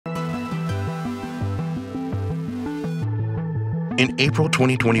In April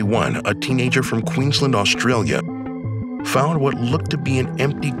 2021, a teenager from Queensland, Australia, found what looked to be an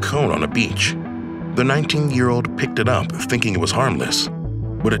empty cone on a beach. The 19-year-old picked it up thinking it was harmless,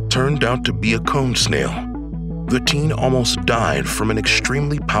 but it turned out to be a cone snail. The teen almost died from an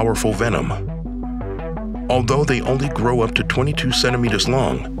extremely powerful venom. Although they only grow up to 22 centimeters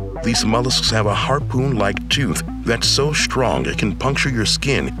long, these mollusks have a harpoon-like tooth that's so strong it can puncture your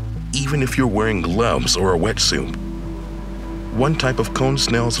skin even if you're wearing gloves or a wetsuit. One type of cone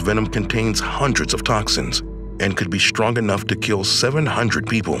snail's venom contains hundreds of toxins and could be strong enough to kill 700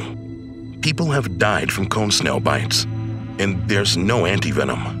 people. People have died from cone snail bites, and there's no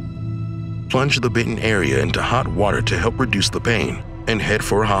antivenom. Plunge the bitten area into hot water to help reduce the pain and head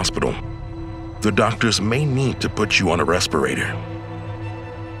for a hospital. The doctors may need to put you on a respirator.